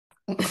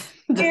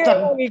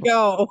Here we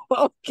go.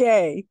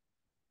 Okay.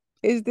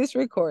 Is this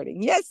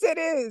recording? Yes, it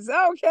is.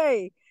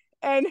 Okay.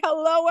 And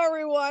hello,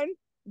 everyone.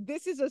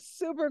 This is a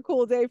super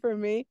cool day for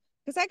me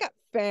because I got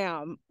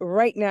fam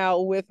right now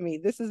with me.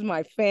 This is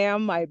my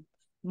fam, my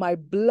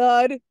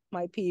blood,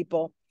 my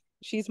people.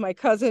 She's my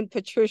cousin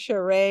Patricia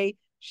Ray.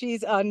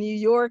 She's a New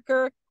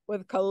Yorker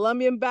with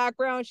Colombian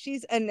background.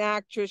 She's an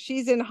actress.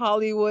 She's in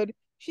Hollywood.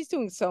 She's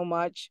doing so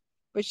much,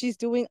 but she's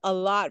doing a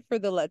lot for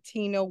the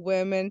Latino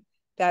women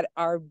that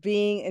are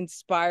being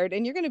inspired.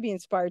 And you're going to be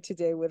inspired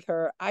today with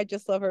her. I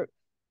just love her.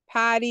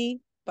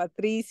 Patty,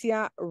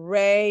 Patricia,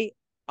 Ray,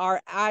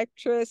 our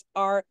actress,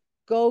 our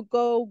go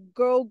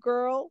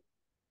girl.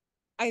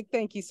 I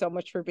thank you so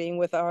much for being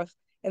with us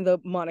in the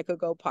Monica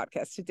Go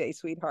podcast today,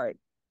 sweetheart.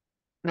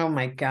 Oh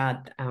my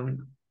God.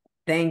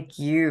 Thank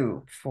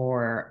you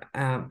for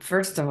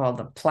first of all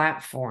the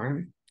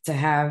platform to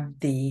have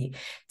the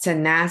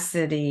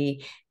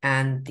tenacity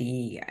and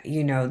the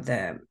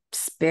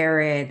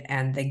spirit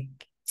and the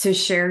to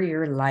share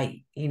your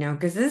light,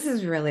 because this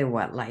is really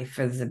what life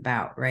is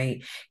about,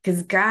 right?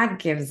 Because God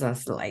gives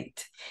us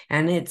light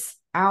and it's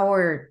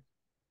our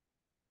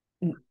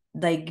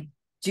like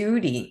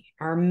duty,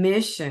 our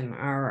mission,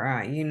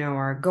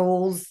 our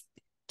goals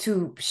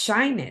to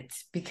shine it,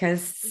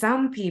 because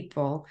some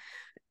people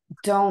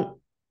don't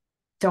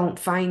don't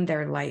find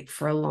their light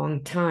for a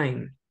long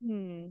time.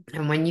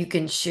 And when you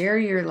can share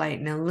your light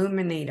and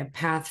illuminate a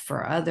path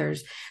for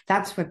others,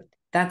 that's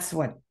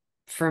what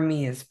for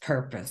me is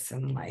purpose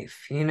in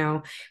life.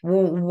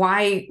 Well,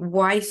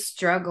 why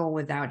struggle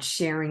without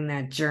sharing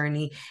that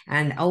journey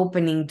and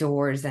opening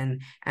doors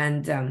and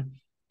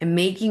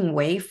making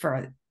way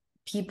for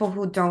people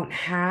who don't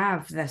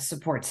have the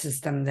support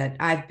system that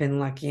I've been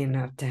lucky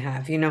enough to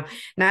have.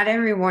 Not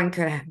everyone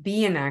could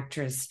be an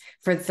actress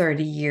for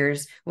 30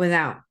 years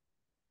without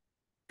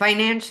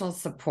financial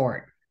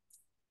support,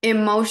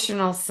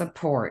 emotional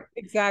support,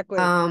 Exactly.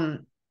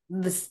 um,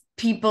 the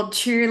people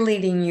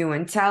cheerleading you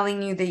and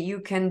telling you that you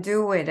can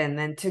do it, and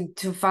then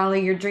to follow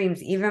your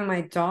dreams. Even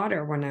my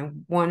daughter, when I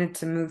wanted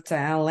to move to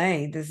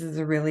LA, this is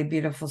a really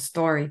beautiful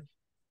story.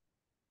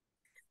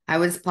 I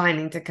was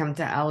planning to come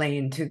to LA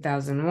in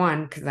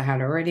 2001 because I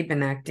had already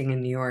been acting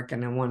in New York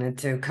and I wanted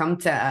to come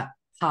to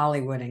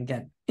Hollywood and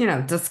get,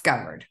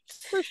 discovered.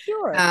 For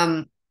sure.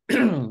 Um,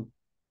 9/11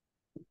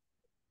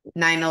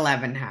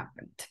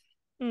 happened.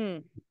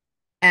 Mm.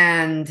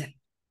 And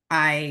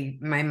my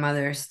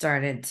mother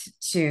started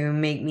to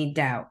make me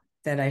doubt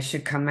that I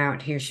should come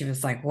out here. She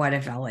was like, what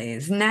if LA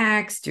is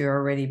next? You've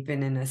already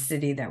been in a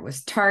city that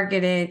was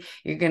targeted.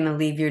 You're going to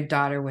leave your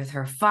daughter with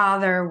her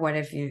father. What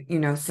if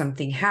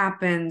something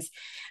happens?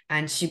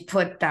 And she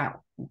put that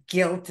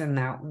guilt and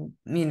that,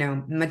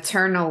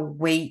 maternal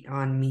weight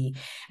on me.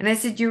 And I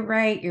said, you're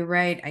right. You're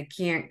right. I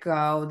can't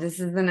go. This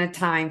isn't a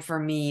time for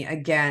me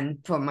again,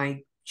 put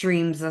my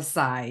dreams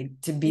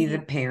aside to be the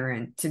Mhm.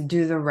 parent, to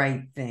do the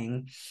right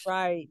thing.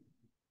 Right.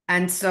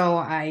 And so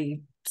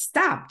I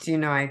stopped,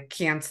 I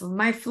canceled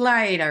my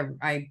flight.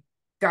 I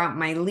got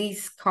my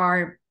lease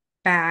car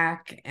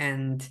back,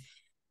 and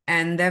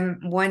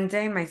then one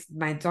day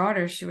my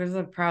daughter, she was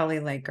probably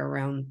like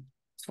around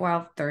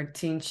 12,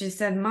 13. She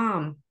said,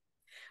 Mom,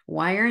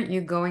 why aren't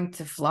you going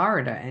to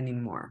Florida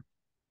anymore?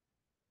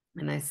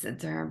 And I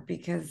said to her,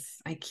 because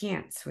I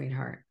can't,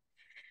 sweetheart.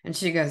 And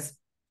she goes,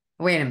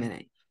 wait a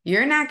minute.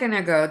 You're not going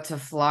to go to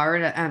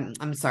Florida.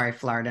 I'm sorry,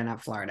 Florida,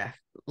 not Florida,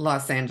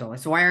 Los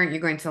Angeles. Why aren't you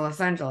going to Los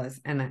Angeles?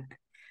 And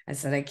I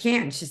said, I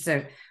can't. She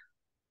said,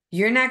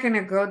 you're not going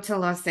to go to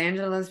Los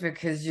Angeles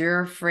because you're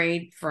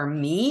afraid for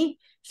me?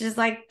 She's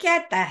like,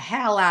 get the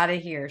hell out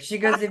of here. She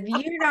goes, if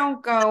you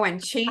don't go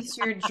and chase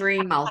your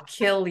dream, I'll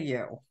kill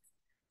you.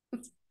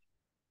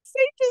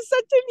 Sage is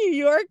such a New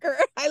Yorker.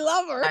 I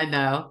love her. I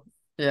know.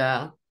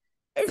 Yeah.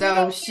 If you So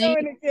don't go, she I'm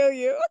gonna kill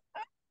you.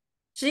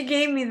 she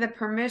gave me the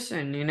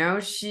permission,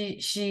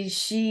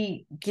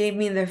 she gave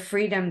me the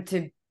freedom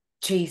to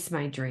chase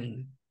my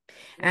dream.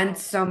 And Wow.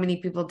 so many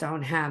people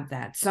don't have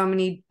that. So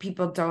many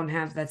people don't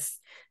have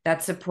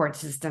that support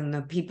system,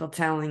 the people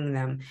telling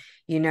them,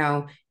 you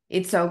know,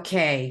 it's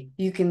okay.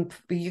 You can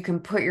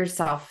put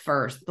yourself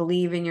first.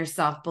 Believe in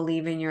yourself,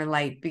 believe in your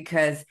light,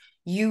 because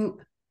you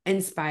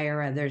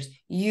inspire others.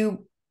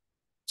 You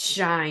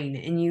shine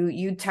and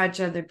you touch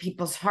other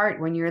people's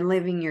heart when you're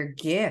living your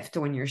gift,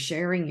 when you're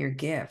sharing your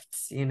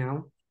gifts.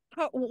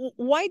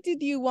 Why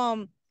did you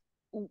want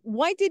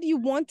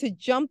to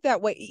jump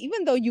that way,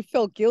 even though you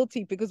felt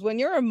guilty? Because when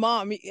you're a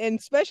mom, and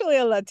especially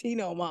a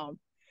Latino mom,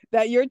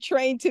 that you're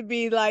trained to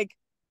be like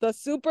the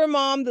super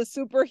mom, the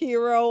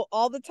superhero,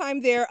 all the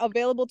time there,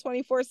 available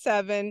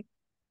 24/7,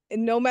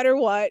 and no matter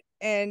what,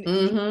 and you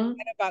Mm-hmm.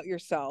 forget about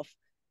yourself.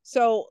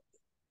 So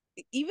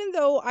even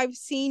though I've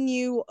seen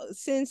you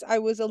since I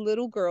was a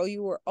little girl,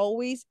 you were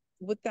always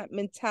with that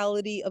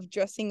mentality of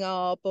dressing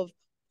up, of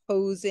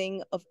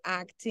posing, of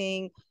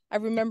acting. I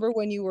remember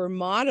when you were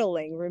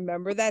modeling.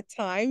 Remember that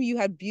time you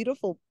had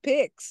beautiful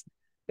pics.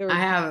 They were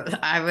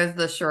I was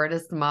the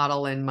shortest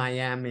model in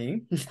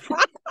Miami.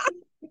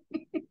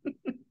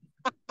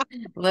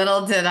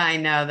 Little did I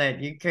know that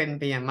you couldn't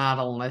be a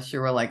model unless you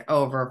were like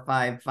over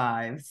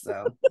 5'5".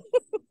 So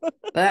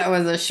that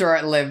was a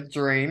short-lived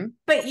dream.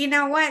 But you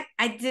know what?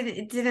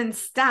 It didn't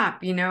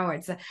stop,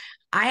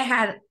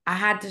 I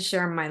had to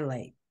share my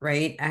light,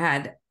 right?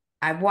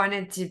 I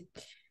wanted to,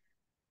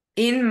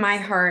 in my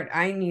heart,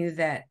 I knew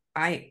that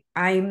I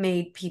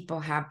made people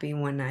happy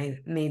when I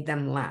made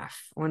them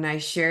laugh, when I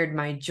shared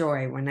my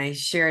joy, when I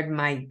shared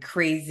my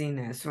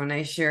craziness, when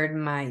I shared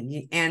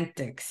my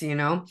antics, And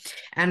Yeah,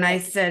 I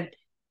said,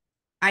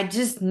 I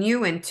just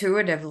knew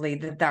intuitively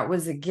that that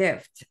was a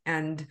gift.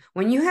 And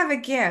when you have a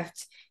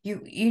gift, you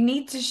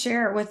need to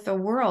share it with the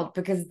world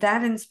because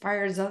that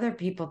inspires other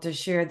people to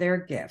share their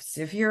gifts.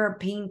 If you're a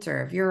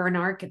painter, if you're an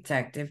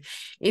architect,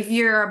 if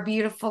you're a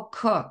beautiful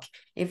cook,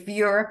 if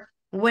you're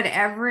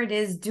whatever it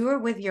is, do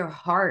it with your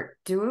heart,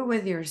 do it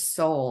with your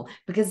soul,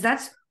 because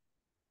that's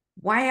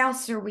why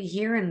else are we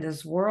here in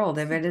this world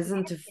if it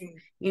isn't to, exactly.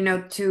 you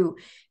know, to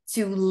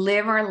to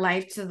live our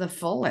life to the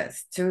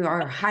fullest, to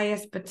our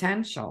highest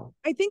potential.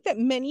 I think that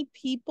many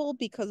people,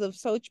 because of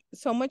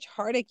so much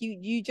heartache,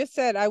 you just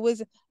said I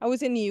was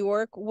in New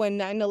York when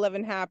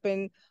 9/11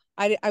 happened.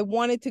 I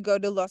wanted to go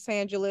to Los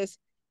Angeles,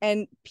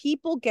 and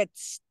people get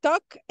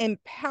stuck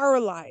and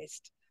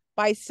paralyzed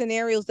by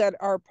scenarios that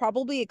are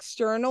probably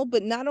external,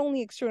 but not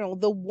only external,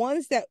 the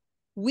ones that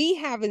we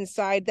have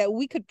inside that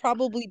we could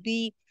probably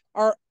be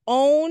our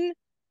own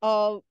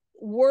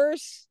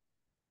worst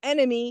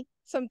enemy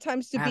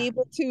sometimes, to be Uh,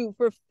 able to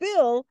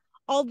fulfill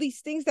all these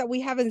things that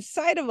we have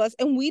inside of us,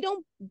 and we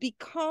don't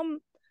become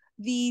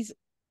these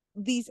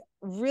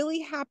really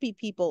happy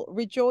people,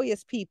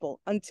 rejoious people,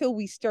 until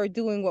we start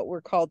doing what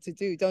we're called to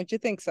do. Don't you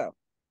think so?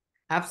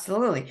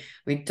 Absolutely.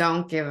 We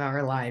don't give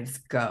our lives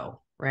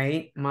go,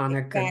 right?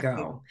 Monica, Exactly.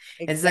 go.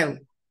 It's Exactly.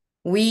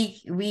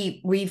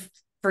 like we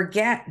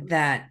forget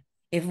that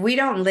if we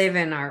don't live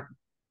in our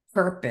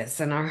purpose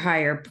and our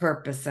higher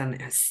purpose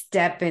and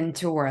step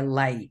into our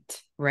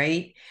light,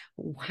 right?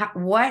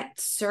 What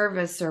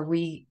service are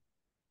we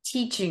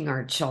teaching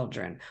our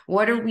children?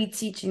 What are we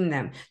teaching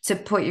them? To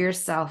put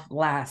yourself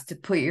last, to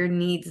put your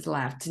needs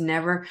last, to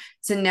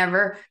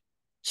never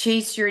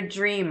chase your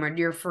dream or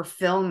your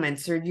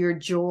fulfillments or your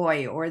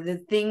joy or the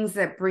things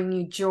that bring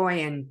you joy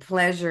and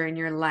pleasure in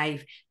your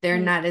life. They're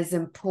Mm. not as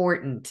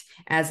important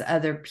as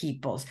other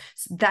people's.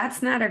 So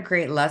that's not a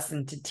great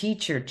lesson to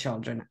teach your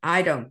children.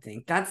 I don't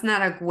think that's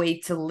not a way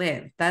to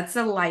live. That's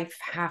a life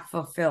half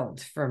fulfilled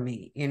for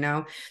me.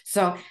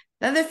 So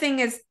the other thing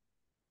is,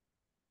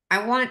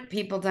 I want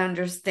people to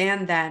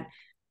understand that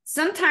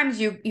sometimes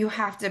you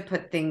have to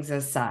put things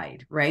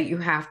aside, right? You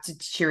have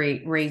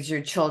to raise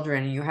your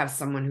children, and you have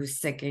someone who's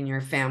sick in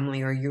your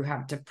family, or you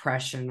have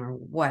depression or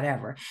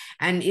whatever.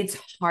 And it's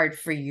hard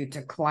for you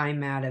to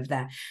climb out of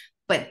that.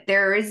 But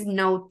there is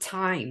no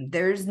time.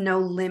 There's no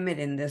limit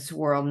in this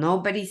world.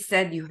 Nobody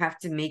said you have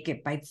to make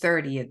it by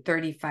 30 or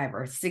 35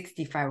 or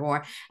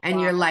 65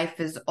 and your Wow. life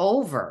is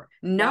over.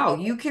 No, Wow.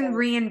 you can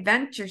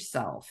reinvent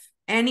yourself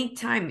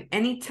anytime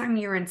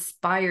you're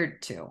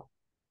inspired to.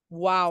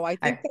 Wow, I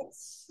think I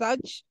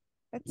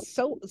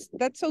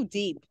that's so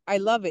deep. I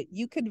love it.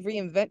 You could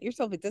reinvent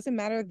yourself. It doesn't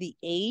matter the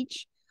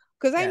age.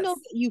 Because I know Yes.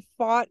 that you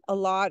fought a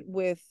lot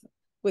with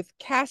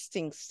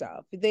casting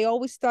stuff. They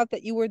always thought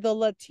that you were the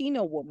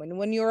Latino woman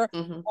when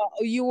Hmm.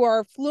 you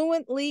are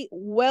fluently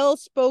well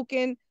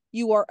spoken,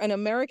 you are an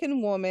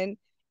American woman,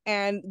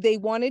 and they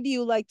wanted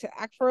you like to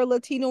act for a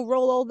Latino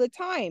role all the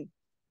time.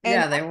 And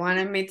Yeah, they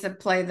wanted me to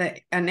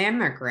play an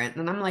immigrant,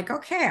 and I'm like,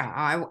 okay,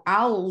 I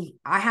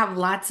have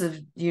lots of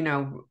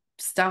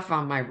stuff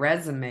on my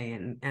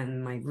resume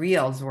and my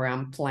reels where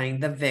I'm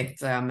playing the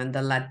victim and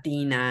the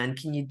Latina, and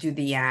can you do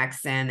the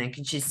accent, and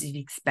can she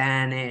speak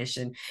Spanish?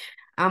 And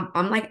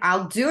I'm like,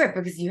 I'll do it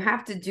because you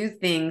have to do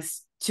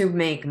things to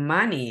make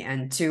money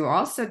and to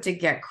also to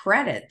get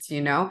credit.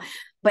 that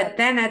But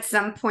then at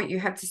some point you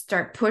have to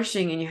start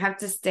pushing, and you have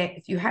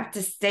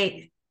to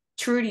stay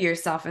true to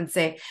yourself and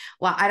say,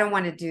 well, I don't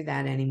want to do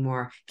that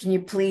anymore. Can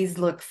you please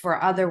look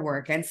for other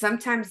work? And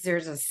sometimes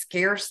there's a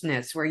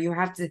scarceness where you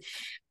have to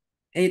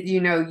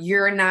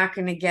you're not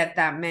going to get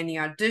that many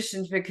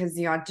auditions because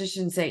the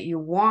auditions that you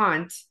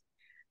want,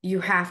 you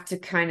have to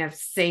kind of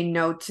say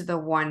no to the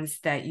ones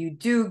that you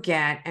do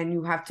get, and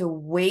you have to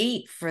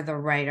wait for the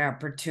right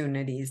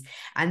opportunities.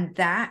 And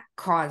that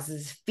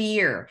causes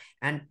fear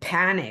and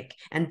panic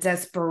and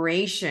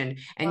desperation.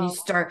 And you wow.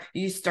 start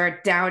you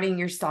start doubting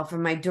yourself.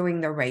 Am I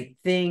doing the right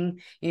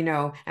thing?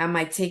 Am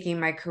I taking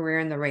my career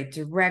in the right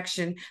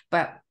direction?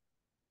 But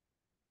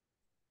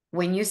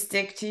when you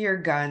stick to your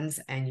guns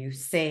and you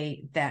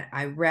say that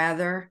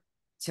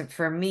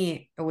for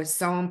me, it was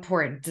so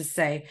important to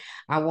say,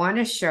 I want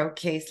to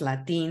showcase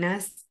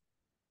Latinas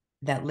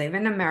that live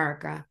in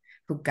America,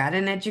 who got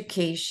an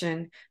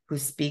education, who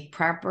speak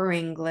proper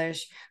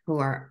English, who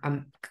are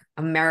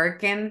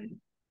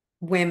American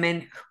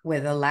women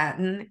with a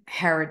Latin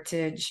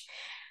heritage,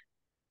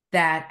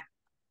 that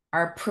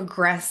are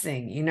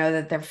progressing,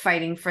 that they're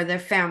fighting for their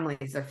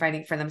families, they're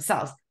fighting for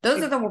themselves.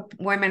 Those are the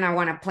women I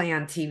want to play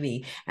on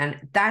TV.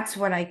 And that's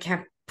what I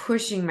kept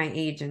pushing my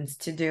agents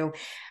to do.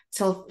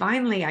 till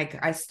finally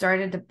I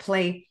started to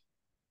play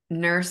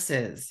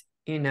nurses,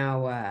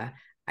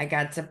 I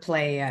got to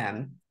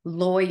play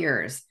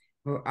lawyers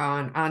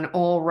on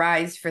All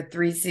Rise for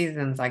 3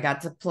 seasons. I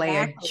got to play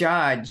a Exactly.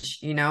 judge.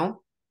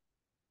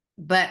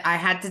 But I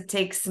had to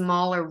take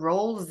smaller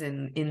roles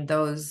in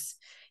those,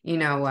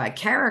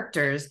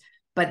 characters.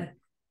 But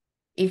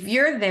if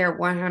you're there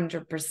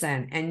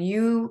 100% and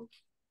you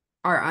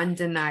are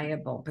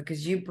undeniable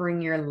because you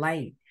bring your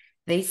light,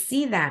 they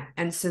see that.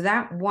 And so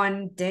that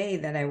one day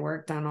that I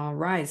worked on All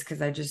Rise,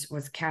 because I just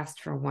was cast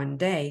for one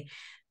day,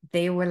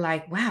 they were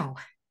like, wow,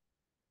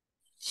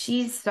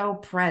 she's so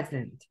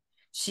present.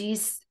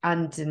 She's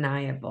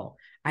undeniable.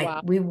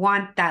 Wow. We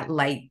want that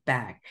light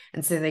back.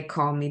 And so they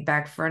called me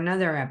back for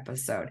another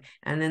episode.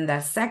 And then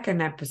that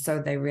second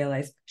episode, they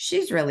realized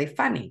she's really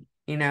funny.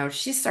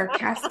 She's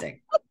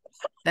sarcastic.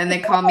 Then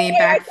they No call me way, I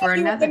back thought for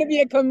you were going to another.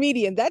 be a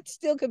comedian. That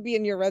still could be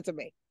in your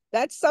resume.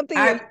 That's something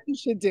that I you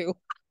should do.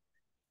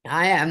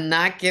 I am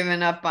not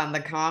giving up on the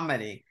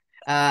comedy.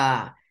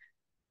 I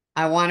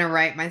want to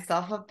write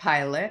myself a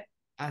pilot,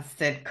 a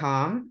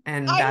sitcom,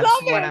 and I love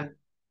it.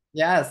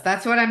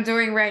 that's what I'm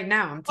doing right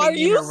now. I'm Are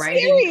taking you a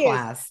writing serious?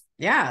 class.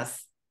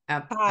 Yes.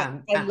 Pat,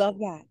 I love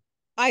that.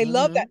 I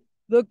love that. Mhm.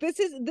 Look, this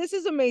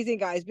is amazing,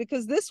 guys,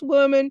 because this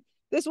woman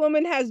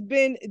has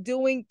been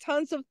doing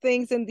tons of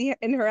things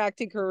in her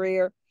acting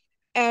career.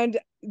 And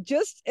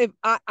just if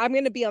I'm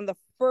gonna be on the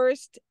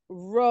first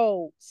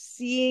row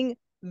seeing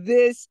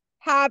this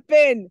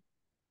happen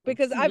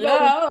because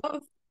Yeah.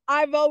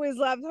 I've always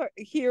loved her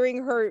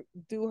hearing her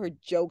do her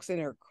jokes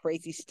and her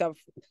crazy stuff,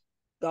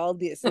 all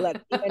this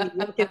Latina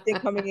New Yorker thing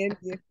coming in.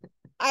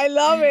 I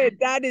love it.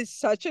 That is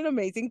such an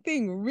amazing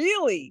thing,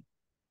 really.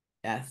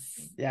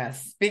 Yes,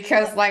 yes.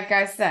 Because, like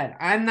I said,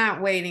 I'm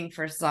not waiting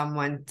for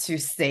someone to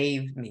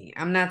save me.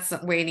 I'm not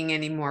waiting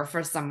anymore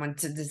for someone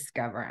to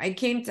discover. I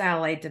came to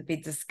LA to be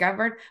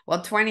discovered.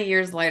 Well, 20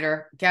 years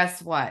later,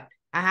 guess what?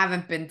 I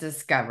haven't been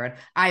discovered.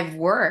 I've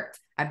worked.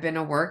 I've been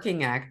a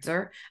working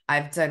actor.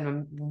 I've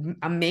done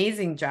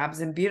amazing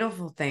jobs and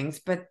beautiful things,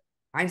 but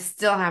I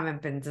still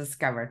haven't been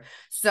discovered.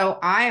 So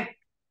I'm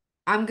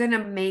going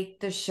to make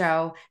the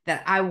show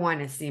that I want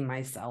to see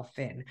myself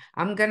in.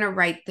 I'm going to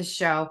write the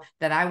show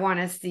that I want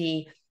to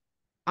see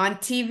on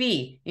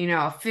TV. A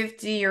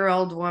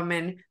 50-year-old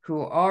woman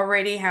who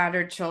already had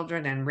her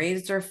children and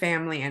raised her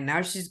family, and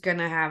now she's going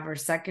to have her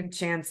second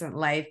chance at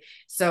life.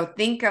 So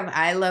think of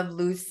I Love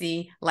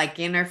Lucy, like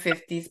in her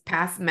 50s,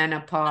 past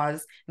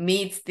menopause,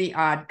 meets the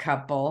odd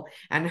couple,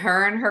 and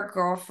her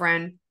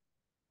girlfriend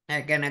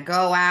are going to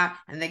go out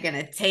and they're going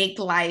to take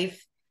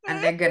life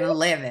and they're going to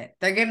live it.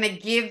 They're going to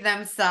give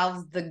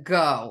themselves the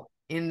go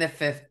in the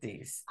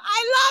 50s.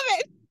 I love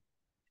it.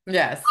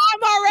 Yes.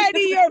 I'm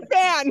already your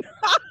fan.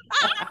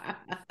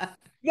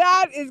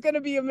 That is going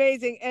to be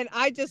amazing, and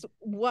I just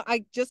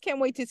can't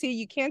wait to see.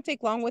 You can't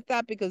take long with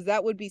that because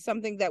that would be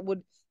something that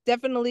would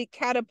definitely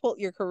catapult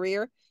your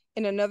career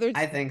in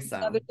I think so.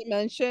 another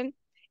dimension.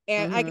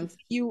 And Mm-hmm.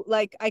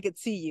 I could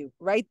see you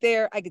right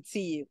there. I could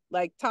see you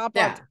like top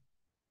on Yeah. top.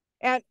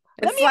 And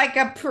let It's me like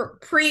a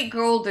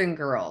pre-Golden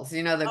Girls.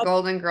 The ask,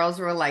 Golden Girls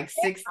were like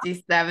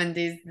 60s,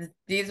 70s.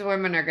 These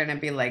women are going to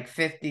be like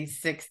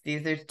 50s,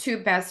 60s. They're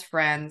two best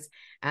friends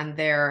and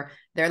they're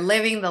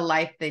living the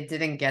life they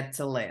didn't get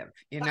to live.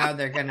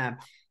 They're going to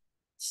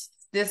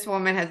this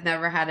woman has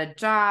never had a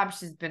job.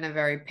 She's been a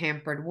very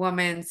pampered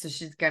woman. So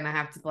she's going to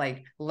have to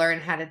like learn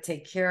how to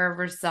take care of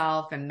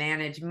herself and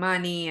manage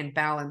money and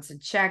balance a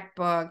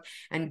checkbook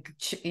and,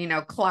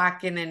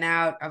 clock in and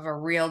out of a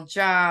real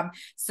job.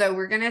 So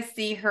we're going to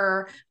see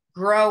her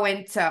grow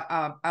into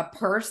a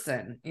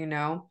person, a I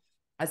love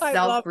it.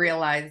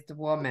 self-realized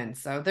woman.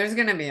 So there's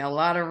going to be a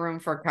lot of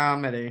room for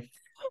comedy.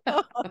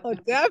 Oh,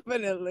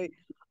 definitely.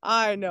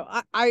 I know.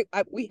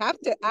 We have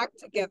to act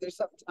together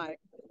sometime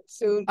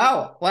soon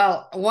because Oh,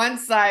 well,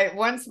 once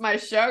my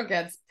show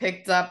gets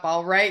picked up,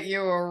 I'll write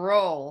you a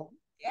role.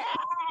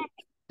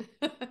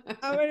 yeah,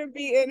 I'm gonna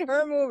be in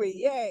her movie.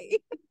 Yay.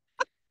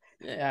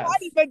 Yes.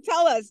 Patty, but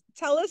tell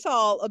us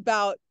all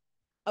about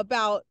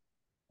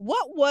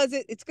what was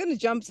it? It's gonna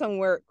jump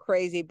somewhere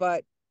crazy,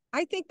 but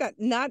I think that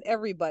not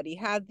everybody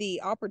had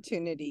the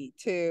opportunity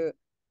to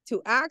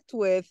act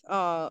with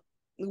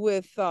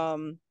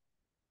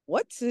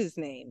what's his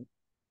name?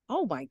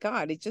 Oh my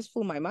God, it just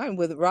flew my mind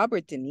with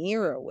Robert De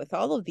Niro, with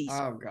all of these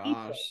Oh people.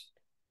 gosh.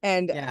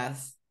 And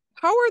Yes.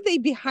 how are they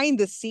behind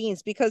the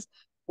scenes? Because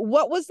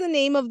what was the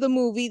name of the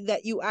movie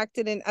that you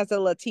acted in as a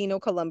Latino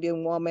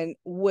Colombian woman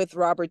with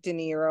Robert De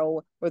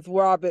Niro, with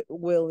Robert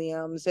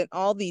Williams, and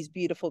all these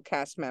beautiful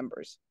cast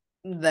members?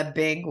 The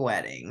Big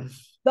Wedding.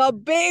 The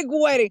Big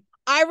Wedding.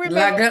 I La,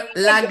 remember.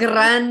 la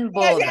Gran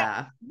Yes, yes,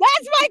 Boda.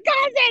 that's my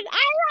cousin.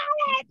 I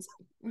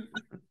love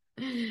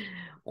it.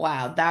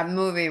 Wow, that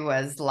movie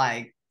was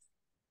like,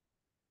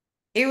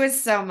 it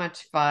was so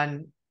much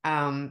fun.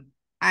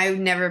 I've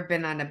never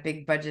been on a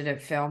big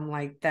budgeted film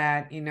like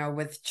that,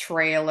 with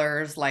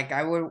trailers. Like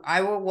I would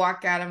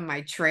walk out of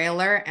my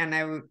trailer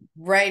and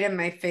right in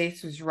my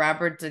face was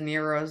Robert De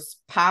Niro's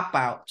pop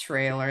out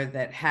trailer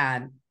that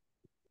had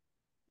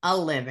a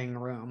living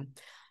room,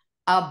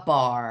 a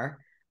bar,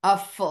 a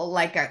full,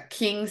 like a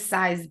king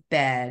size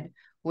bed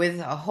with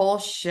a whole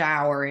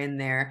shower in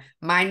there.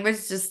 Mine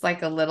was just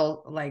like a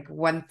little, like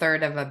one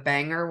third of a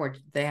banger, which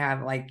they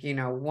have like, you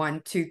know,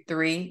 one, two,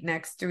 three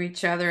next to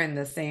each other in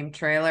the same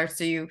trailer.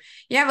 So you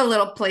have a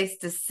little place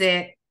to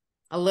sit,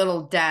 a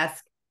little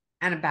desk,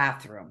 and a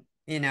bathroom,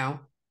 you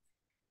know.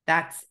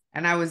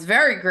 And I was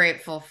very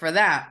grateful for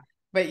that.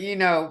 But you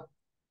know,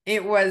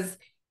 it was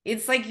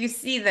it's like you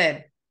see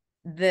the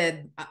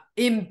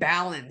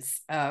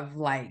imbalance of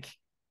like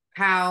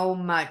how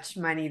much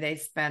money they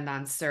spend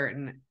on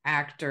certain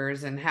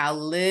actors and how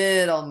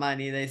little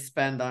money they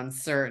spend on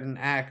certain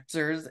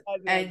actors.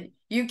 And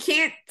you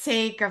can't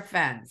take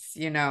offense,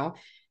 you know,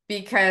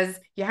 because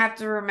you have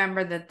to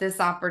remember that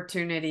this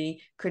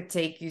opportunity could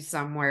take you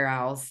somewhere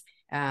else.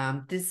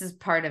 This is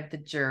part of the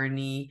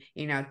journey,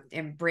 you know,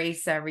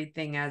 embrace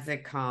everything as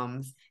it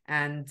comes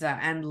and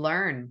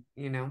learn,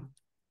 you know.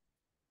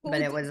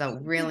 But it was a Who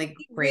did really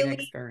you great really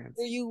experience.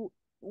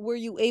 were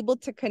you able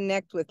to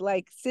connect with?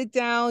 Like sit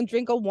down,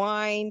 drink a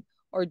wine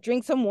or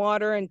drink some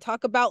water and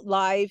talk about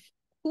life.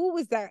 Who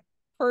was that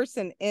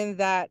person in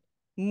that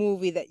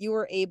movie that you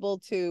were able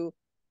to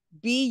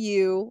be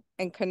you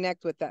and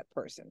connect with that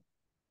person?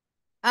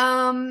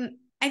 I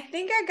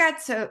think I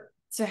got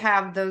to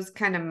have those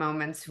kind of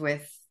moments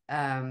with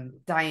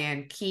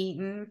Diane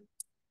Keaton,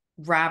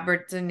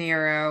 Robert De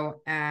Niro,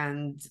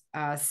 and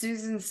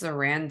Susan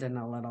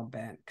Sarandon a little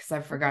bit because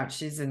I forgot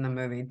she's in the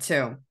movie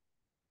too.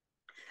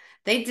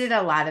 They did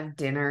a lot of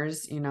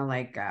dinners, you know,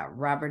 like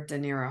Robert De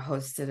Niro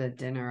hosted a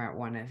dinner at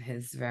one of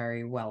his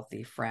very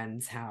wealthy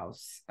friends'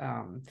 house.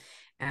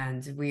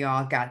 And we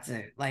all got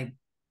to like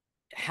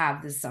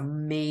have this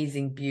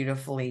amazing,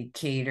 beautifully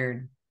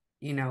catered,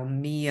 you know,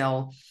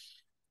 meal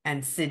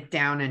and sit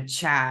down and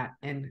chat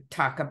and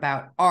talk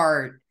about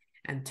art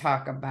and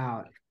talk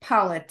about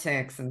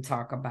politics and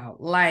talk about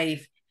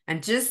life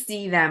and just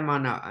see them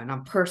on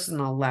a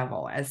personal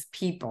level as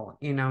people,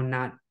 you know,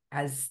 not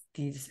as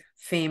these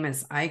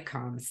famous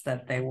icons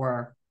that they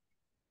were,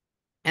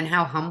 and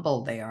how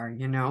humble they are,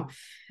 you know,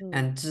 Hmm.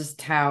 and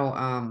just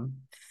how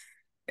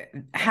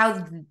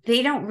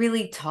they don't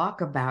really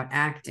talk about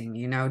acting,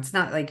 you know. It's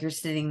not like you're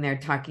sitting there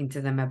talking to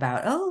them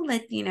about, oh,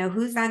 let you know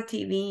who's on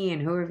TV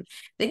and who are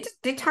they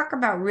talk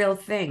about real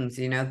things,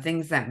 you know,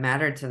 things that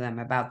matter to them,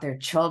 about their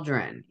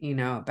children, you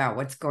know, about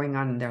what's going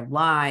on in their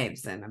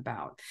lives, and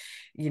about,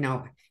 you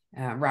know,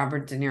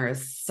 Robert De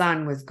Niro's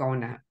son was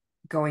going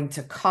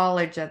to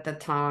college at the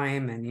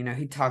time, and you know,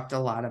 he talked a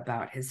lot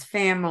about his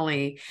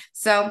family.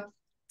 So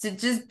to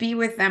just be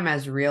with them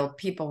as real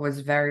people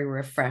was very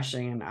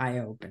refreshing and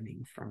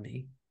eye-opening for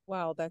me.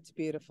 Wow, that's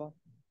beautiful.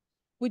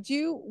 Would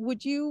you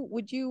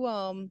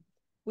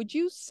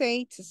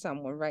say to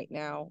someone right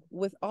now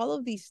with all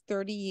of these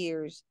 30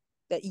 years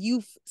that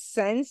you've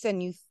sensed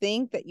and you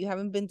think that you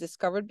haven't been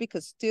discovered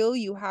because still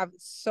you have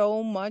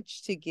so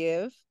much to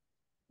give?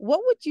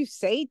 What would you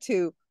say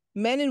to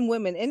men and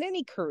women in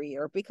any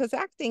career? Because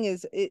acting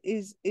is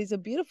a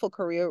beautiful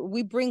career.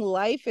 We bring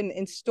life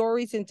and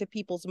stories into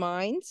people's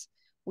minds.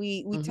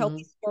 We tell Mm-hmm.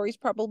 these stories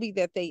probably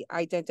that they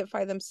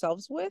identify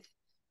themselves with,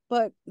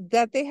 but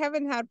that they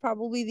haven't had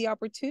probably the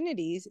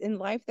opportunities in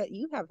life that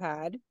you have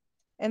had,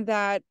 and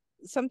that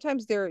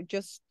sometimes they're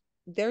just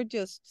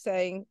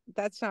saying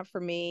that's not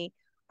for me.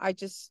 I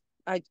just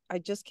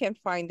can't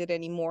find it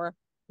anymore.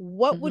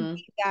 What would Mm-hmm.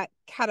 be that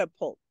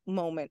catapult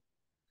moment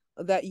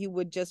that you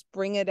would just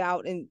bring it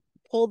out and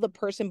pull the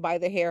person by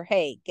the hair?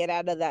 Hey, get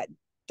out of that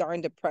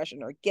darn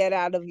depression or get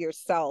out of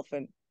yourself.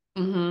 And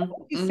Mm-hmm.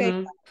 what would you say?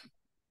 Mm-hmm.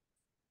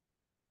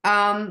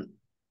 Um,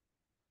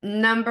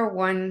 Number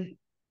one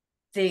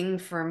thing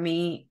for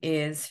me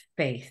is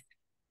faith.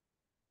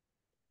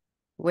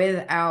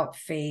 Without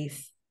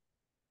faith,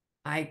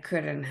 I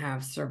couldn't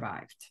have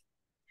survived.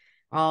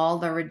 All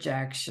the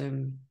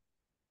rejection,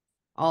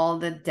 all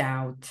the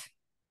doubt,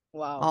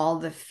 Wow. all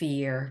the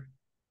fear,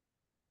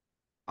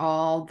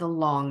 all the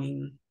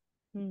longing,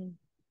 Hmm.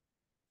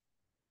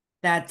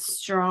 that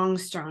strong,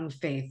 strong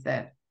faith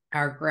that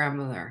our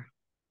grandmother,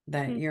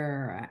 that Hmm.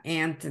 your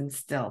aunt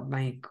instilled,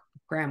 my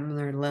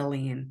grandmother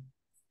Lillian.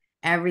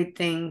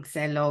 Everything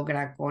se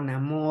logra con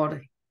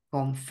amor,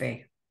 con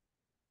fe.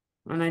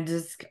 And I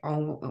just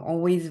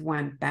always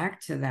went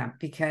back to that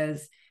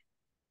because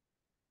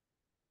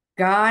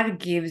God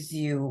gives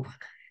you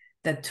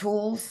the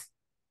tools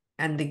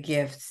and the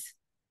gifts.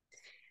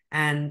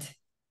 And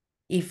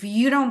if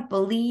you don't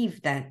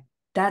believe that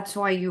that's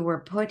why you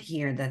were put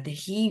here,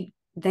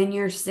 then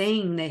you're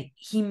saying that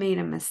he made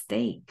a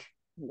mistake.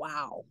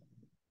 Wow.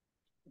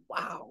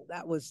 Wow.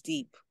 That was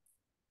deep.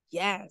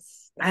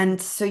 Yes. That's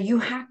And so you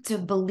have to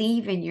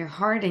believe in your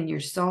heart and your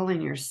soul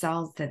and your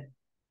cells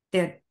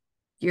that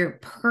your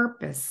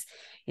purpose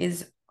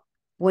is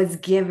was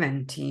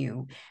given to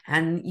you,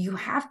 and you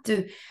have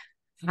to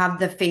have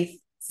the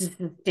faith to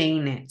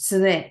sustain it so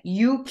that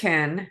you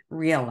can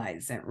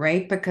realize it,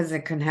 right? Because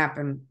it can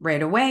happen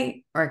right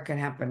away, or it can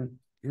happen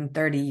in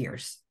 30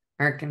 years,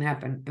 or it can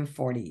happen in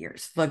 40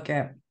 years. Look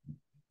at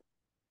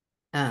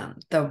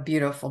the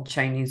beautiful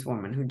Chinese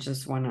woman who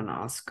just won an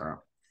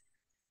Oscar.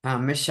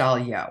 Michelle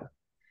Yeoh,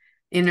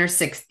 in her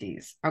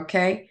 60s.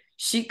 Okay.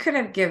 She could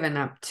have given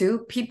up too.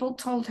 People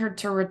told her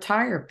to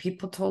retire.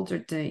 People told her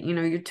to,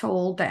 you're too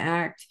old to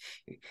act.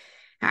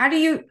 How do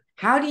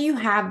you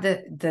have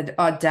the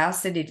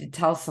audacity to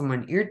tell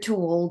someone you're too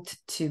old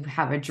to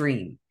have a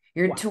dream?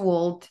 You're Wow. too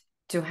old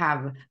to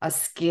have a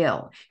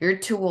skill. You're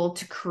too old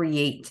to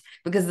create.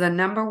 Because the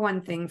number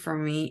one thing for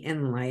me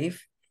in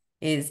life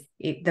is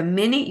the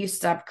minute you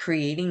stop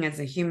creating as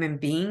a human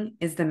being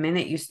is the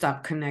minute you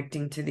stop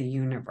connecting to the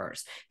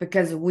universe,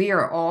 because we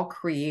are all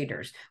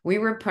creators. We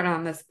were put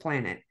on this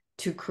planet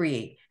to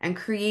create, and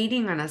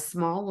creating on a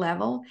small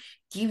level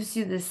gives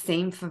you the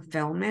same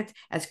fulfillment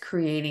as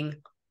creating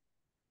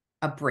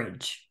a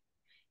bridge.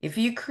 If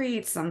you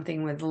create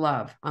something with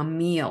love, a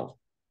meal,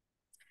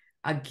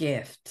 a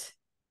gift,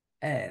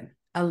 a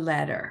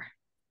letter,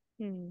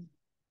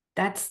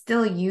 that's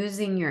still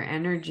using your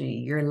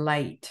energy, your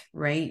light,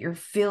 right? You're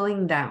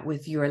filling that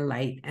with your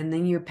light, and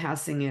then you're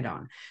passing it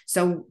on.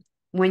 So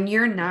when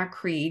you're not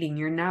creating,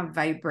 you're not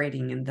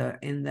vibrating in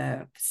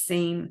the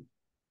same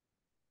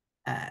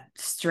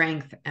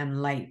strength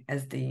and light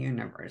as the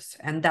universe.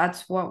 And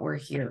that's what we're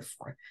here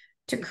for.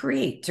 To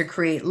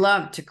create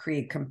love, to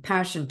create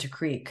compassion, to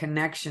create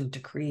connection, to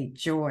create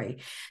joy,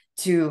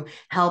 to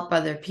help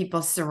other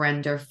people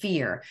surrender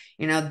fear.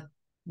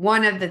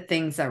 One of the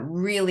things that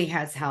really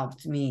has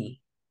helped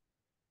me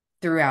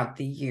throughout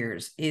the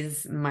years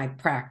is my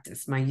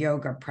practice, my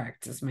yoga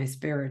practice, my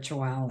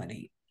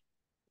spirituality.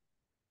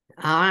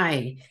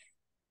 I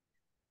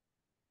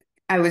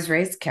was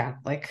raised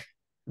Catholic.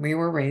 We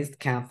were raised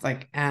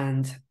Catholic,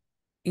 and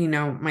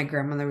my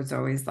grandmother was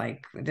always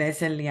like,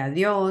 "Rezele a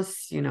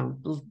Dios,"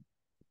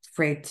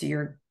 pray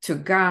to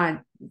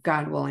God.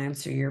 God will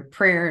answer your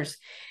prayers.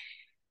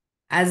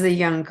 As a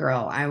young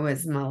girl, I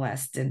was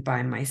molested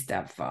by my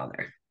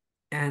stepfather.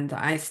 And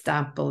I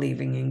stopped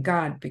believing in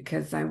God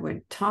because I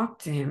would talk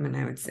to him and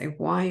I would say,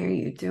 "Why are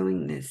you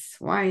doing this?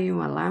 Why are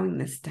you allowing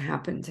this to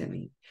happen to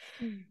me?"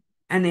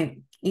 And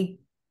it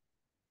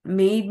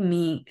made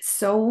me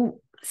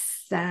so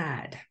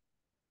sad.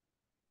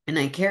 And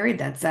I carried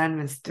that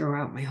sadness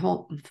throughout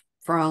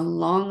for a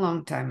long,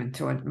 long time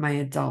into my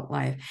adult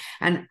life.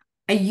 And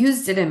I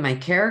used it in my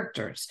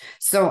characters.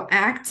 So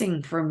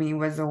acting for me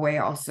was a way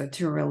also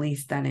to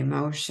release that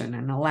emotion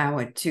and allow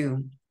it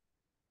to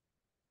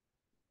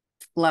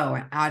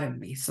flow out of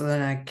me, so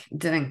that I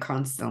didn't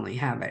constantly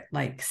have it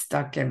like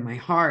stuck in my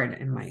heart,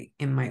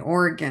 in my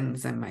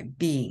organs and my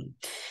being.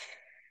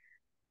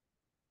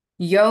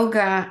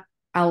 Yoga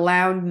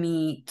allowed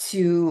me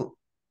to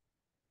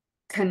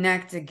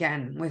connect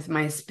again with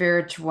my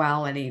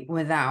spirituality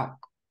without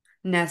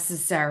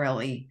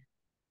necessarily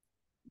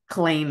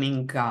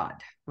claiming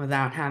God,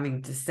 without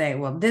having to say,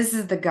 "Well, this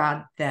is the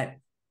God that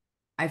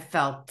I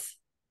felt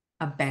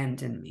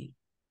abandoned me."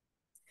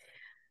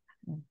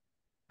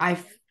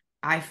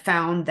 I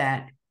found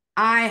that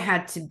I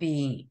had to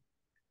be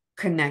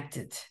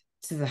connected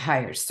to the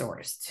higher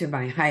source, to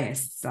my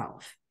highest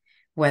self,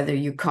 whether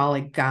you call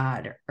it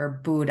God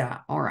or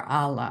Buddha or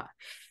Allah.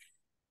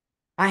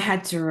 I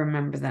had to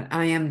remember that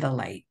I am the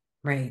light,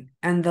 right?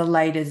 And the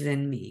light is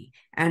in me.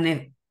 And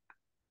if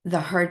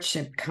the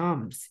hardship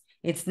comes,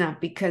 it's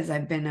not because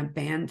I've been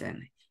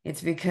abandoned.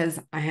 It's because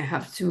I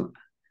have to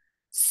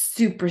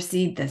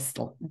supersede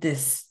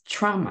this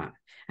trauma.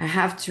 I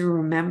have to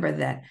remember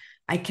that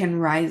I can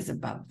rise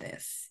above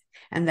this,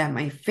 and that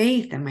my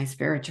faith and my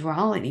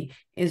spirituality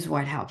is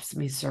what helps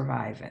me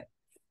survive it.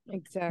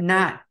 Exactly.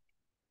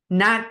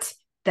 Not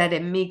that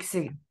it makes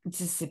it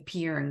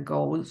disappear and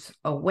goes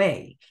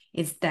away.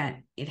 It's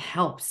that it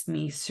helps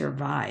me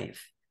survive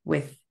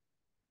with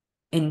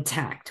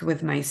intact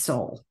with my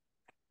soul.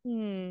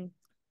 I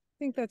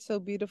think that's so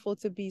beautiful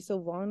to be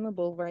so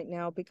vulnerable right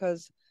now,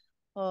 because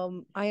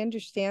I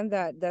understand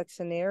that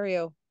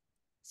scenario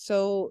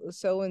so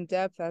in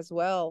depth as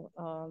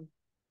well.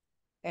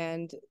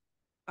 And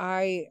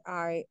I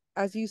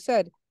as you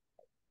said,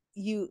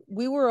 we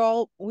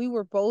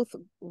were both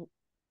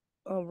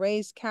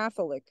raised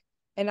Catholic,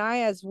 and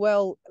I as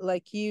well,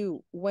 like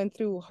you, went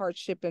through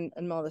hardship and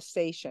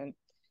molestation.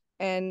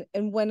 And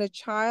when a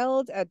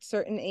child at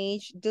certain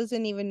age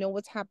doesn't even know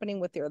what's happening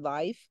with their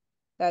life,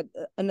 that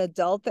an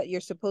adult that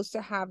you're supposed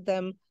to have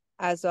them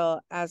as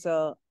that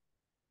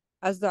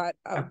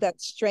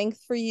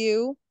strength for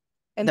you,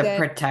 and The then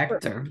for,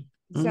 protector.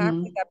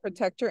 exactly, Mm-hmm. that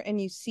protector, and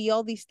you see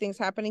all these things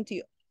happening to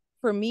you.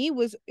 For me,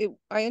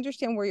 I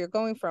understand where you're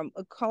going from,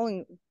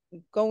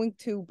 going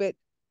to, but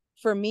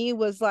for me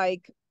was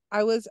like,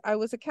 I was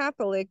a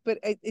Catholic, but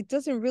it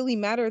doesn't really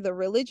matter the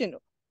religion.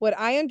 What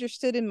I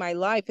understood in my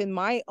life, in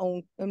my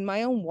own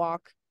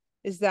walk,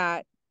 is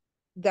that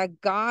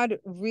God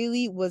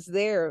really was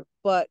there,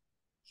 but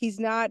he's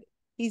not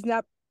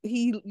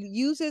he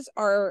uses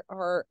our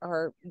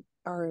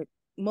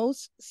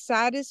most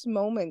saddest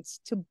moments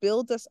to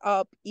build us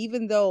up,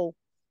 even though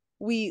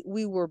we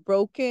were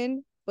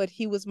broken. But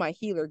he was my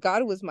healer.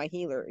 God was my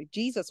healer.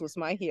 Jesus was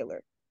my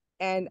healer.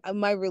 And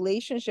my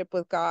relationship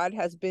with God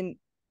has been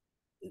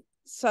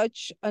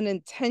such an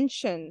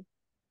intention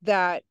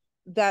that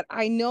that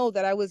I know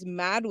that I was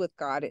mad with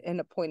God at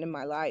a point in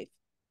my life.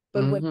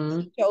 But when Mm-hmm.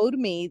 he showed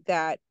me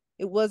that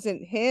it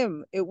wasn't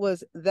him, it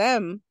was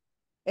them,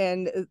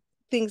 and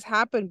things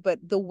happened, but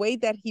the way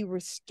that he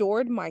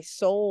restored my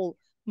soul,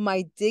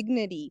 my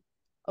dignity,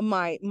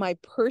 my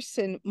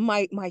person,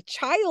 my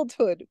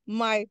childhood,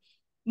 my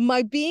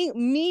being,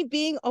 me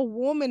being a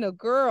woman, a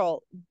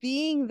girl,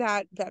 being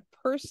that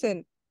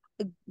person,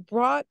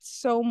 brought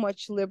so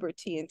much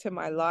liberty into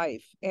my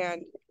life.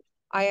 And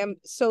I am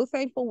so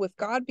thankful with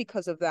God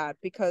because of that,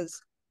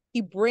 because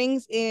he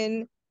brings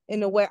in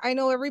a way. I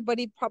know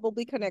everybody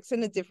probably connects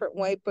in a different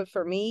way, but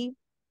for me,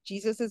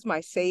 Jesus is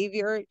my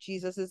savior.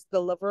 Jesus is the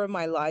lover of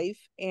my life.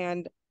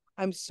 And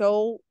I'm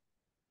so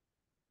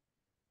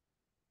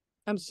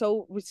I'm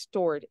so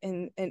restored,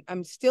 and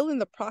I'm still in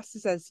the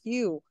process as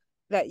you,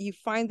 that you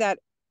find that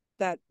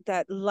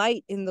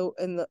light in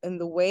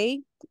the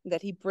way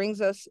that he brings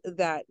us,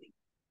 that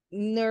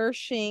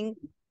nourishing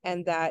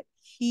and that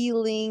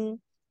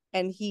healing,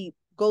 and he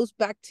goes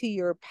back to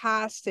your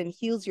past and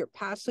heals your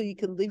past so you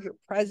can live your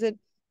present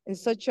in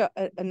such an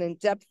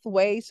in-depth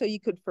way so you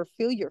could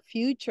fulfill your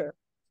future.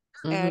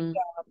 and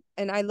Mm-hmm.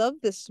 and I love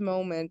this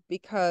moment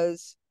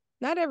because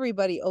not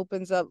everybody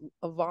opens up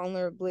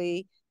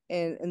vulnerably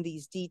in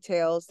these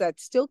details that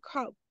still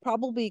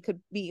probably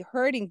could be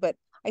hurting. But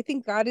I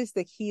think God is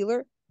the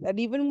healer, that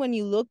even when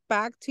you look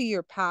back to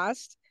your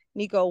past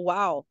and you go,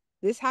 wow,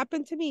 this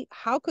happened to me.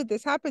 How could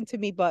this happen to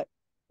me? But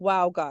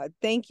wow, God,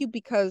 thank you,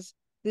 because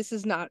this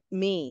is not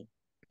me.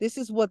 This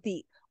is what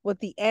the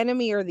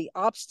enemy or the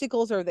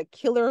obstacles or the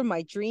killer of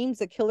my dreams,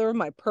 the killer of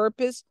my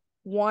purpose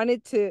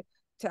wanted to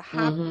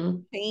happen,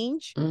 Mm-hmm.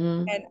 change.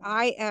 Mm-hmm. And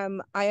I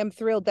am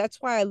thrilled. That's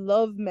why I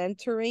love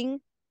mentoring,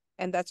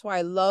 and that's why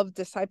I love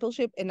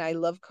discipleship, and I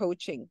love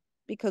coaching,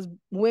 because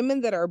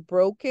women that are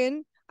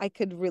broken, I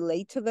could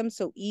relate to them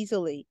so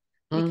easily,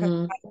 because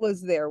Mm-hmm. I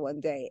was there one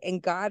day,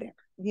 and God,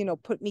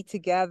 put me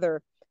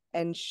together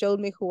and showed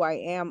me who I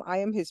am. I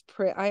am his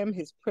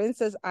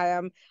princess. I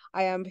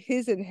am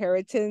his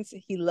inheritance.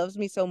 He loves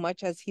me so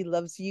much, as he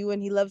loves you,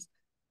 and he loves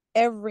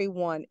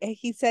everyone. And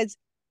he says,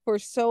 for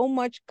so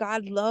much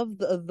God loved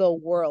the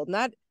world,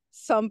 not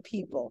some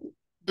people,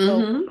 the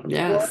Mm-hmm.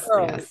 Yes,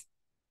 world, yes.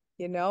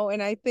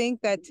 and I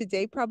think that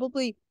today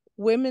probably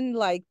women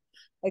like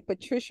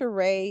Patricia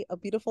Ray, a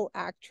beautiful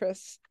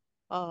actress,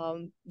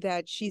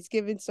 that she's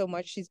given so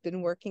much, she's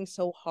been working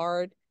so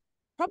hard.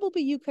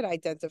 Probably you could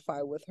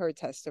identify with her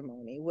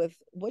testimony, with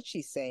what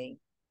she's saying.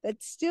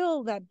 That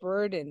still, that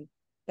burden,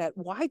 that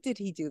why did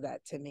he do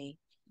that to me?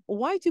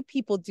 Why do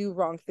people do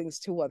wrong things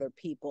to other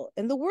people?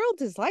 And the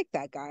world is like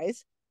that,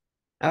 guys.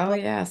 Oh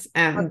But yes.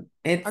 are, And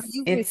are it's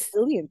you it's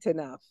resilient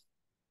enough?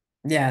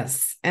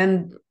 yes.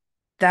 And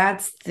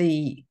that's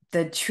the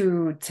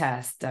true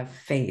test of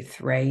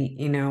faith, right?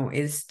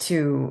 Is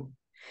to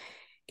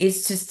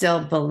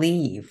still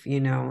believe,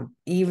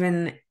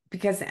 even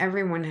because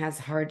everyone has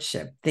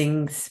hardship,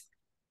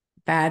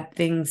 bad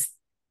things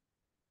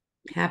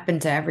happen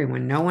to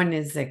everyone. No one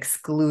is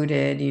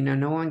excluded,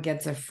 no one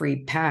gets a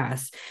free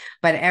pass.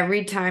 But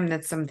every time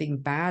that something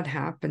bad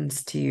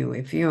happens to you,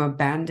 if you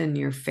abandon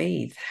your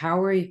faith,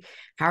 how are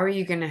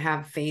you going to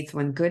have faith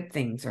when good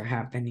things are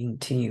happening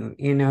to you?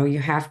 You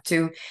have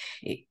to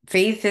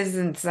faith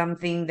isn't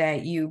something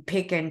that you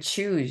pick and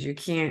choose. You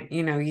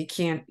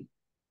can't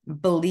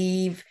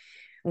believe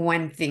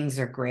when things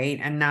are great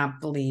and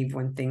not believe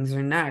when things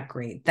are not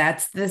great.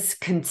 That's this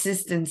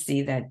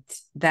consistency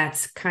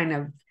that's kind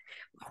of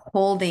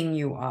holding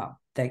you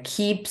up, that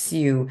keeps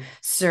you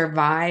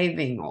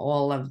surviving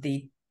all of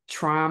the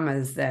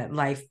traumas that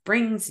life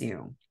brings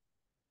you.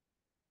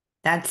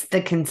 That's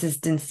the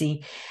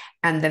consistency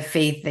and the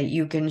faith that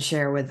you can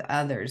share with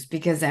others,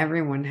 because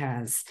everyone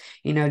has,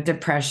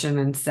 depression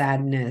and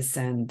sadness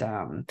and,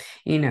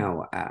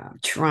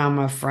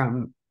 trauma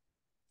from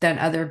that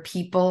other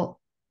people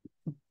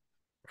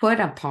put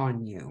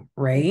upon you,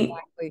 right?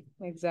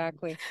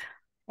 Exactly.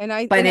 And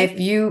I But and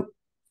I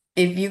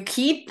if you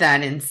keep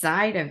that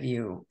inside of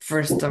you,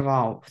 first of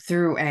all,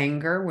 through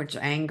anger, which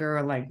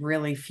anger like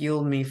really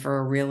fueled me for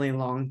a really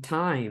long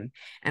time.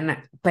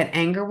 But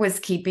anger was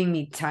keeping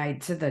me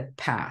tied to the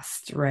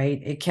past,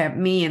 right? It kept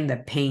me in the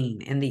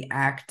pain, in the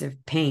active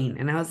pain.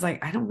 And I was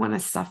like, I don't want to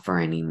suffer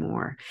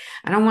anymore.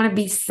 I don't want to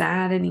be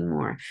sad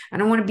anymore. I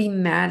don't want to be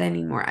mad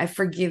anymore. I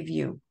forgive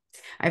you.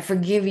 I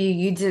forgive you.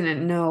 You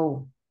didn't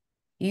know.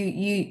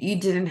 You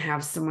didn't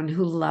have someone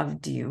who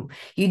loved you.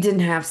 You didn't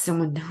have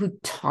someone who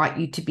taught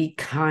you to be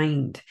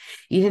kind.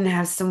 You didn't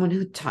have someone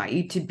who taught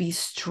you to be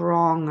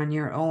strong on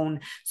your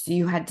own. So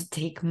you had to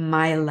take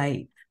my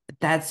light.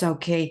 But that's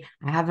okay.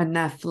 I have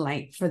enough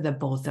light for the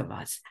both of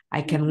us.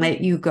 I can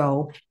let you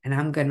go and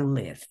I'm going to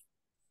live.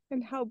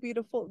 and how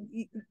beautiful,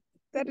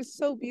 that is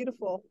so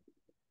beautiful.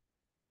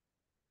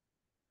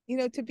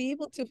 To be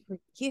able to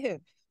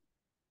forgive,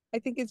 I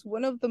think it's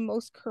one of the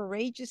most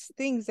courageous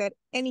things that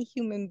any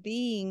human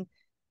being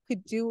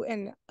could do.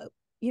 And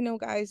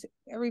guys,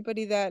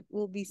 everybody that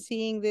will be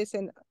seeing this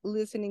and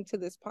listening to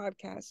this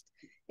podcast,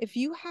 if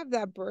you have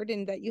that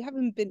burden that you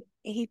haven't been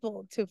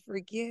able to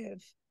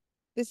forgive,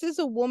 This is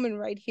a woman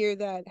right here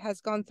that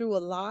has gone through a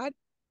lot,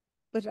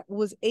 but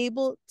was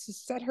able to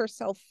set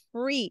herself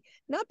free,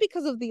 not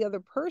because of the other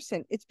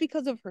person, it's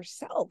because of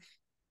herself.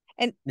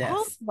 And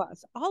Yes.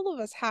 all of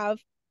us have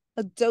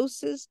a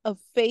doses of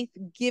faith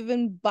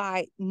given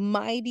by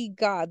mighty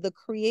God, the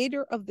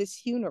creator of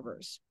this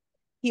universe.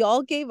 He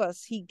gave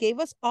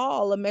us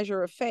all a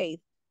measure of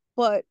faith.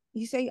 But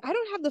you say, I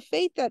don't have the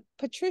faith that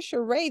Patricia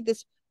Ray,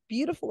 this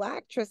beautiful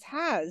actress,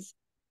 has.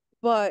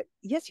 But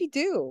yes, you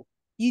do.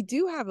 You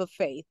do have a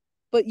faith,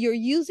 but you're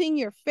using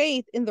your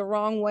faith in the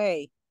wrong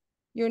way.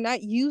 You're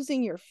not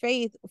using your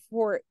faith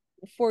for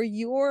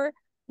your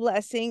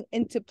blessing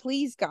and to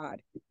please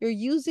God. You're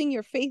using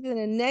your faith in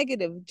a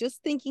negative,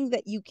 just thinking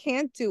that you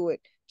can't do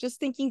it, just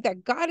thinking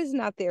that God is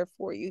not there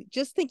for you,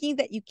 just thinking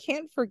that you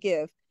can't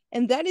forgive.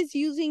 And that is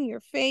using your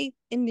faith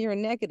in your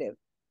negative.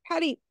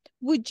 Patty,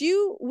 would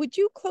you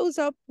close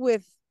up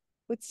with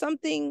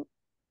something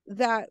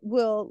that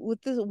will,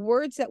 with the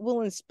words that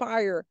will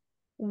inspire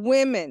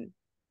women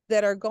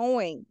that are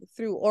going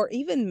through, or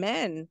even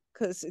men,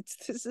 because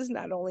this is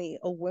not only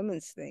a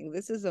women's thing,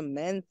 this is a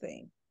men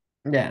thing.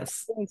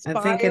 Yes. I think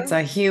Inspire, it's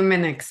a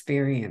human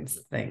experience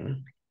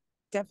thing.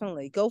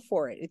 definitely go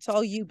for it. It's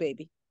all you,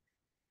 baby.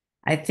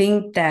 I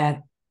think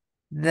that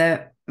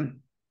the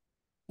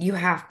you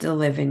have to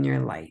live in your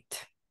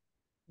light.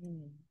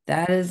 Mm.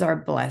 That is our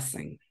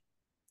blessing.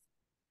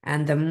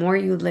 And the more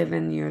you live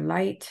in your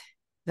light,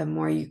 the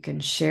more you can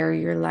share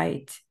your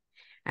light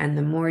and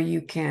the more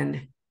you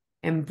can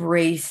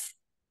embrace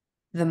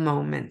the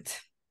moment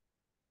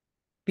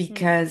Mm.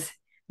 because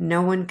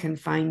no one can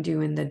find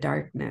you in the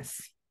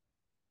darkness.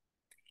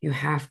 You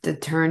have to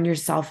turn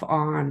yourself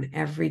on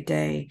every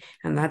day.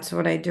 And that's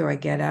what I do. I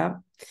get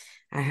up,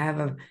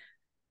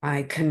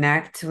 I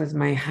connect with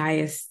my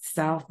highest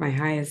self, my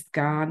highest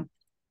God,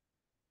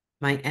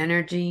 my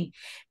energy,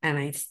 and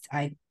I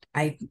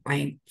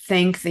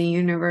thank the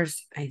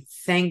universe. I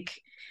thank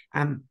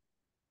I'm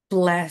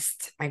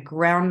blessed. I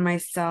ground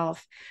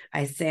myself.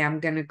 I say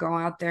I'm going to go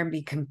out there and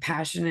be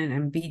compassionate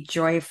and be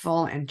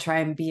joyful and try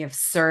and be of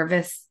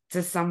service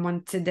to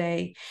someone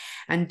today.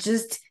 And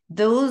just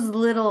those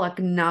little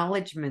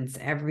acknowledgments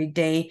every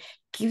day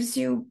gives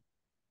you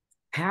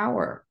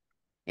power.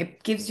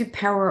 It gives you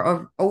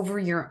power over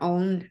your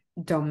own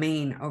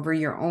domain, over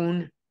your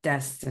own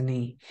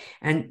destiny,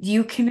 and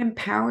you can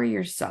empower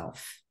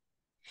yourself.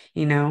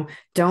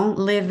 Don't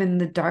live in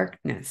the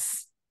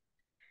darkness.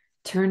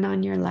 Turn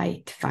on your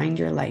light, find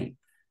your light.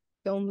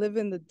 Don't live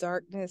in the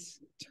darkness.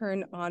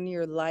 Turn on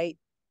your light.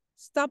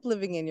 Stop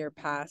living in your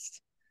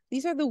past.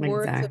 These are the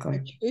words of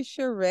Exactly.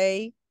 Patricia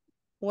Ray,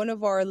 one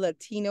of our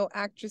Latino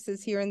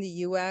actresses here in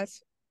the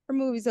US. Her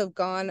movies have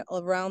gone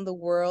around the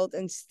world,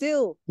 and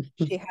still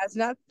she has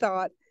not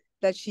thought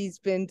that she's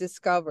been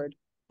discovered.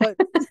 But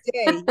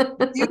today,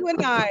 you and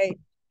I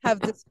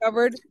have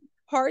discovered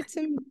parts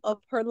of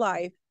her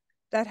life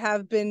that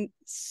have been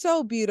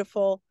so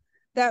beautiful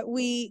that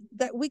we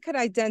could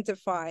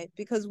identify,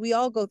 because we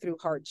all go through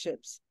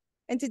hardships.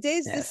 And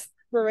today's this Yes.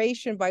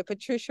 inspiration by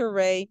Patricia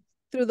Ray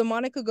through the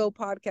Monica Go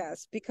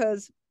podcast,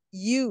 because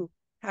you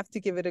have to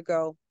give it a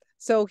go.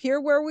 So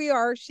here where we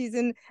are, she's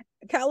in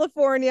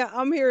California,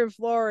 I'm here in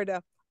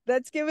Florida.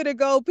 Let's give it a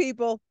go,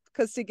 people,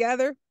 because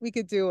together we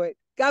could do it.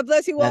 God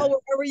bless you all That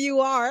wherever you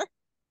are.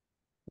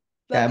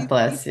 Love you. God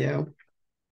bless you.